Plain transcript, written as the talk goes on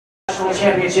national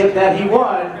championship that he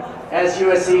won as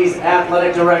USC's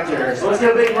athletic director. So let's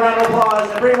give a big round of applause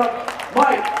and bring up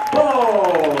Mike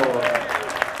Bohn.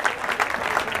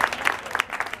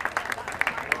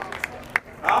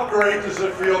 How great does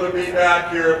it feel to be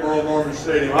back here at World Norman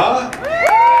Stadium, huh?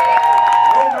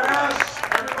 No masks,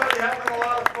 everybody having a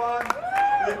lot of fun.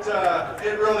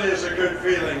 It really is a good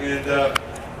feeling, and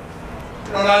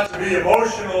you know, not to be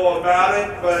emotional about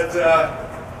it, but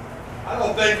I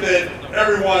don't think that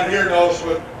everyone here knows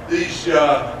what these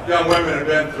young women have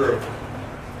been through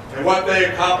and what they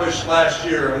accomplished last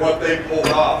year and what they pulled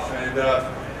off. And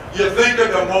you think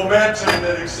of the momentum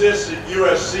that exists at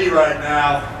USC right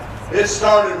now. It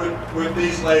started with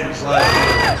these ladies last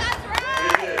year.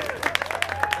 It did.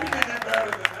 We can do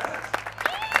better than that.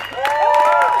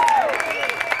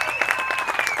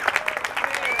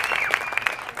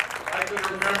 I can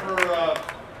remember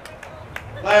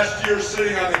last year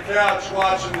sitting on the couch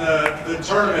watching the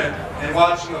tournament and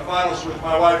watching the finals with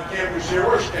my wife Kim, who's here.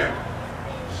 Where's Kim?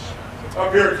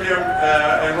 Up here, Kim.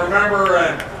 And remember,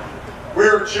 and we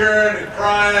were cheering and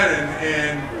crying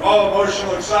and all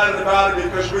emotional, excited about it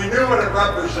because we knew what it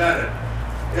represented.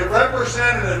 It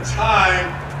represented a time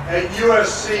at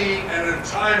USC and a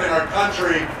time in our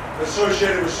country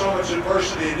associated with so much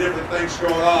adversity and different things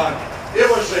going on. It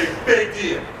was a big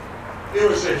deal. It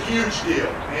was a huge deal,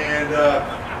 and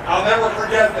I'll never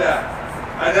forget that.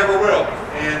 I never will.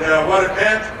 And what it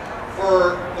meant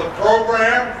for the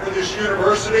program, for this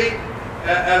university,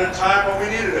 at a time when we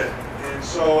needed it. And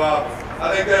so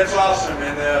I think that's awesome.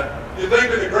 And you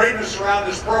think of the greatness around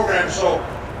this program. So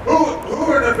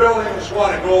who in the building has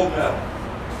won a gold medal?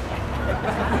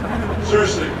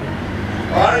 Seriously.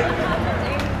 All right?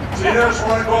 Tina's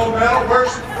won a gold medal.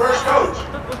 Where's Coach?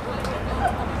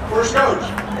 Where's Coach?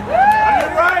 On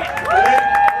your right.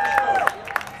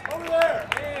 Over there.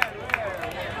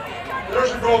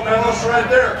 There's a gold medalist right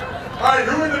there. All right,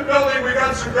 who in the building? We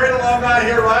got some great alumni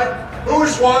here, right? Who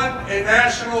has won a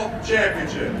national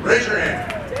championship? Raise your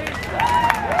hand.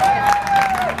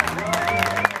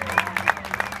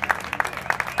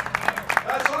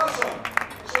 That's awesome.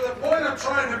 So the point I'm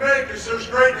trying to make is there's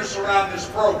greatness around this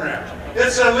program.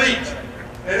 It's elite,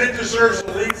 and it deserves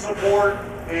elite support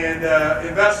and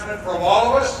investment from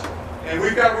all of us, and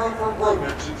we've got room for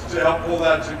improvement to help pull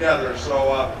that together.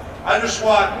 So I just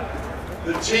want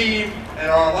the team and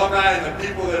our alumni and the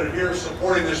people that are here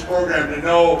supporting this program to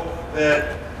know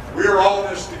that we're all in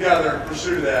this together in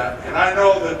pursuit of that. And I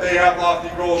know that they have lofty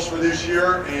goals for this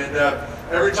year, and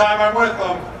every time I'm with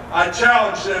them, I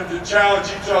challenge them to challenge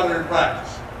each other in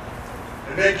practice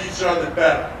and make each other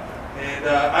better. And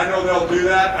I know they'll do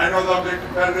that. I know they'll get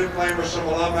competitive playing with some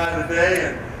alumni today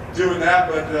and doing that,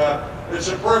 but it's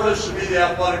a privilege to be the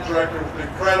athletic director with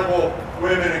incredible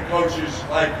women and coaches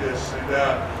like this.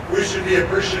 And we should be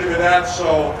appreciative of that.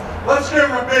 So let's give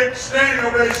them a big standing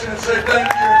ovation and say thank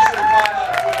you.